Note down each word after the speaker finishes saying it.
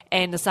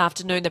And this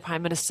afternoon, the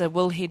Prime Minister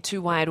will head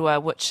to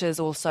Wairua, which is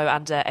also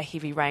under a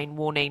heavy rain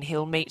warning.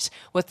 He'll meet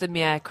with the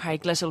Mayor,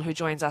 Craig Little, who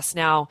joins us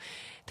now.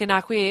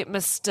 Tēnā koe,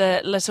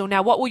 Mr Little.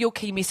 Now, what will your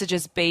key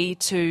messages be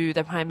to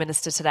the Prime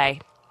Minister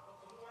today?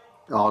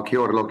 Oh, kia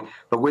ora. Look,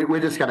 but we're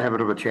just going to have a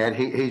bit of a chat.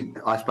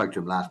 I spoke to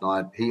him last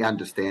night. He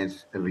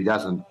understands. If he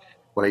doesn't,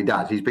 well, he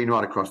does. He's been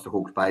right across the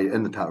Hawke's Bay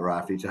in the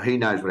Taurasi, so he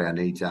knows what our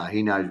needs are.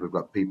 He knows we've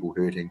got people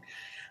hurting.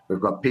 We've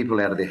got people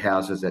out of their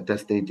houses that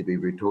just need to be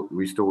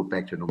restored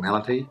back to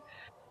normality.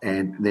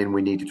 And then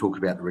we need to talk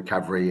about the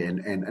recovery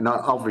and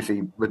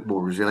obviously with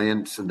more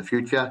resilience in the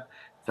future,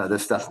 so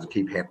this doesn't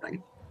keep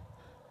happening.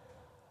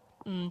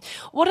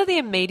 What are the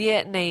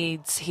immediate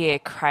needs here,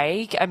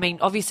 Craig? I mean,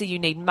 obviously you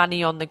need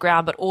money on the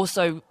ground, but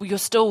also you're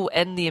still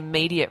in the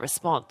immediate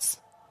response.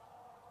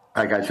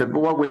 Okay, so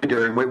what we're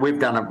doing, we're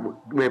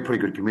a pretty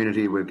good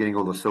community. We're getting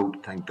all the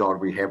silt, thank God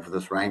we have, for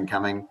this rain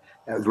coming.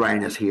 The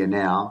rain is here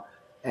now.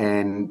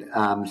 And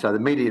so the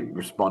immediate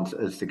response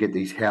is to get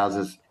these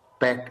houses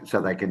back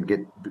so they can get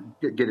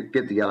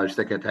the yellow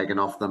sticker taken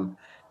off them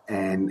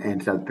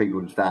and so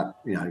people can start,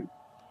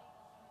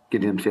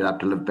 getting them set up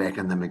to live back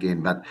in them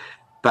again.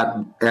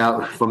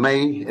 But for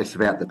me, it's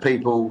about the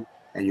people,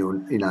 and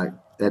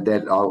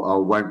that I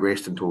won't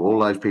rest until all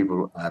those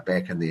people are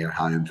back in their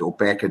homes or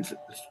back in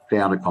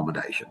sound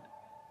accommodation.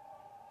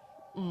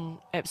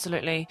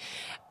 Absolutely.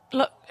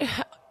 Look,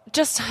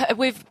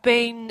 we've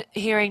been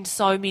hearing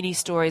so many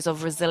stories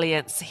of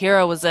resilience,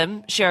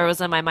 heroism,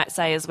 I might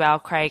say as well,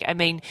 Craig. I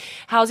mean,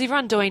 how's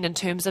everyone doing in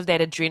terms of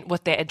that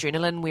with that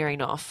adrenaline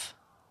wearing off?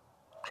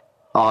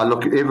 Oh,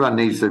 look, everyone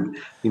needs to,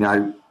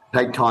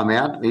 take time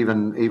out,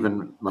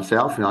 even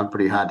myself. I'm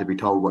pretty hard to be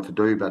told what to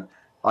do, but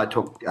I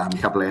took a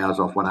couple of hours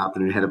off one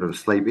afternoon, had a bit of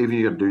sleep. Even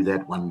if you do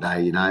that one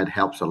day, it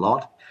helps a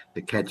lot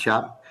to catch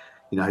up,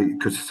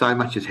 because so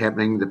much is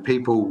happening. The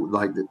people,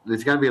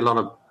 there's going to be a lot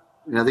of,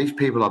 these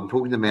people, I'm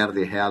talking them out of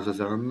their houses,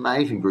 are an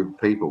amazing group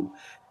of people.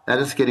 They're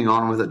just getting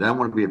on with it. They don't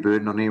want to be a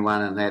burden on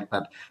anyone and that,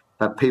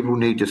 but people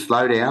need to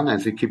slow down,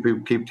 as they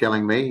keep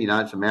telling me,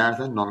 it's a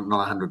marathon, not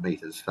 100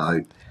 metres.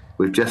 So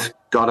we've just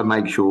got to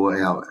make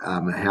sure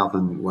our health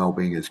and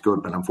well-being is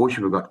good. But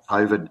unfortunately, we've got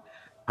COVID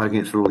poking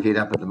its little head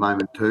up at the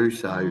moment too.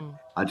 So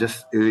I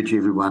just urge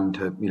everyone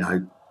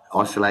to,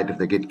 isolate if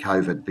they get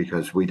COVID,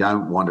 because we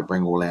don't want to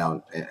bring all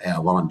our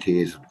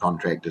volunteers and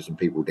contractors and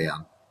people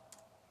down.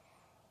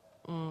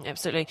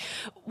 Absolutely.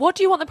 What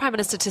do you want the Prime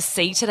Minister to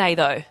see today,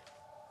 though?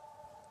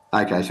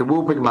 Okay, so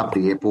we'll pick him up at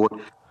the airport,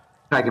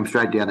 take him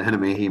straight down to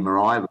Hinemehi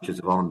Marae, which is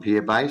a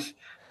volunteer base.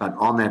 But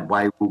on that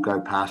way, we'll go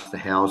past the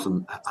homes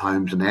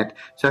and that.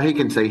 So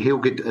he'll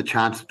get a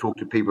chance to talk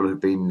to people who've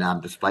been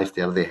displaced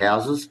out of their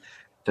houses.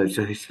 So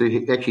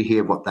he actually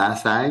hear what they're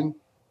saying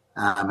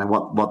and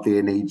what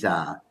their needs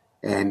are.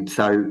 And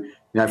so,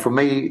 for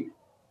me,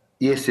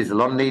 yes, there's a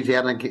lot of needs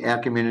out in our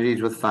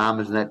communities with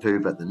farmers and that too,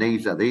 but the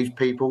needs are these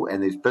people,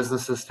 and there's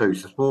businesses too.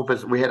 So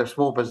we had a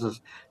small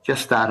business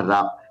just started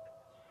up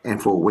and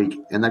for a week,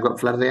 and they got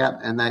flooded out,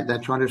 and they're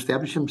trying to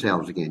establish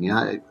themselves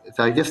again.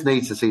 So he just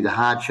needs to see the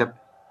hardship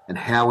and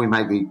how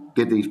we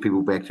get these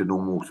people back to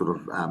normal sort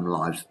of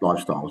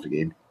lifestyles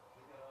again.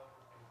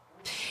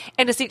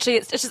 And essentially,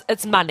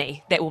 it's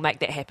money that will make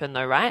that happen,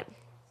 though, right?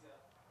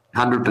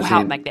 100%. Or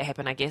help make that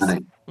happen, I guess.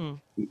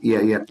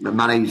 Yeah. The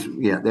money's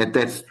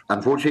That's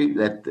unfortunately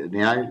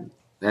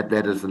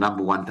that is the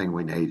number one thing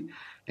we need,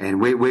 and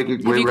we're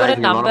Have you got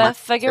a number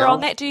figure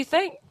on that? Do you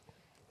think?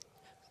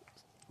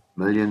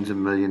 Millions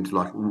and millions.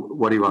 Like,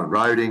 what do you want?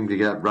 Roading to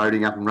get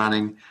roading up and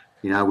running.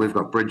 We've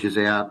got bridges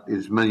out.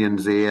 There's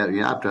millions there.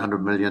 Up to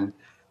 100 million.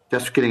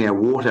 Just getting our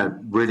water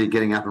really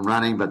getting up and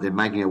running, but they're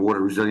making our water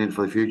resilient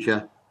for the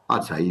future.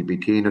 I'd say you'd be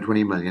 10 or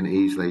 20 million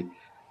easily.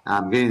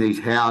 Getting these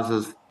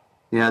houses.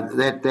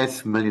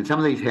 That's millions. Some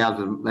of these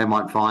houses they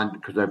might find,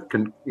 because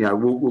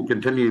we'll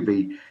continue to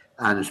be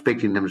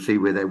inspecting them to see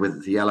whether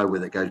it's yellow,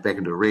 whether it goes back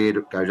into red,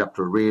 it goes up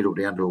to a red or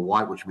down to a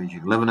white, which means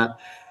you can live in it.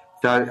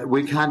 So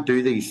we can't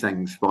do these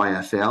things by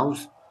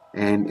ourselves.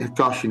 And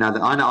gosh,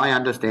 I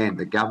understand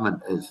the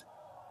government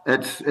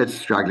it's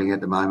struggling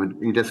at the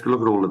moment. You just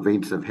look at all the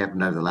events that have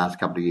happened over the last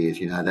couple of years.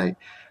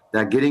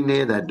 They're getting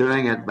there, they're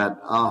doing it, but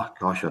oh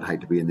gosh, I'd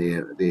hate to be in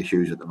their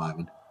shoes at the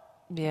moment.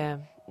 Yeah.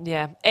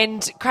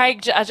 And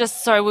Craig,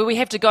 we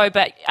have to go,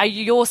 but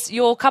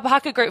your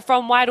Kapahaka group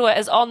from Wairua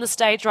is on the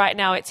stage right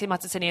now at Te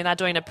Matatini, and they're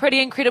doing a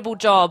pretty incredible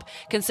job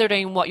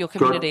considering what your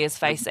community is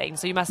facing.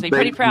 So you must be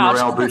pretty proud.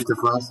 Morale booster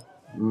for us.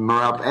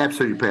 Morale,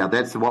 absolutely proud.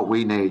 That's what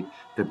we need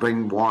to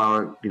bring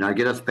Wairua,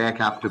 get us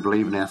back up to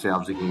believe in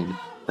ourselves again.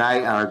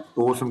 They are an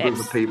awesome group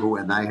of people,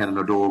 and they had an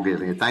adorable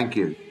getting. Thank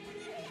you.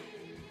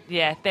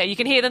 Yeah, you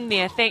can hear them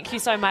there. Thank you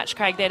so much,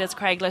 Craig. That is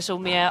Craig Little,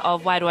 Mayor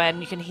of Wairua, and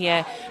you can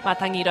hear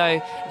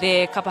Matangiro,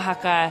 their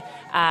kapahaka,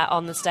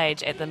 on the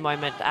stage at the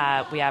moment.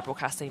 We are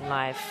broadcasting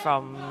live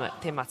from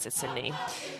Te Matatini.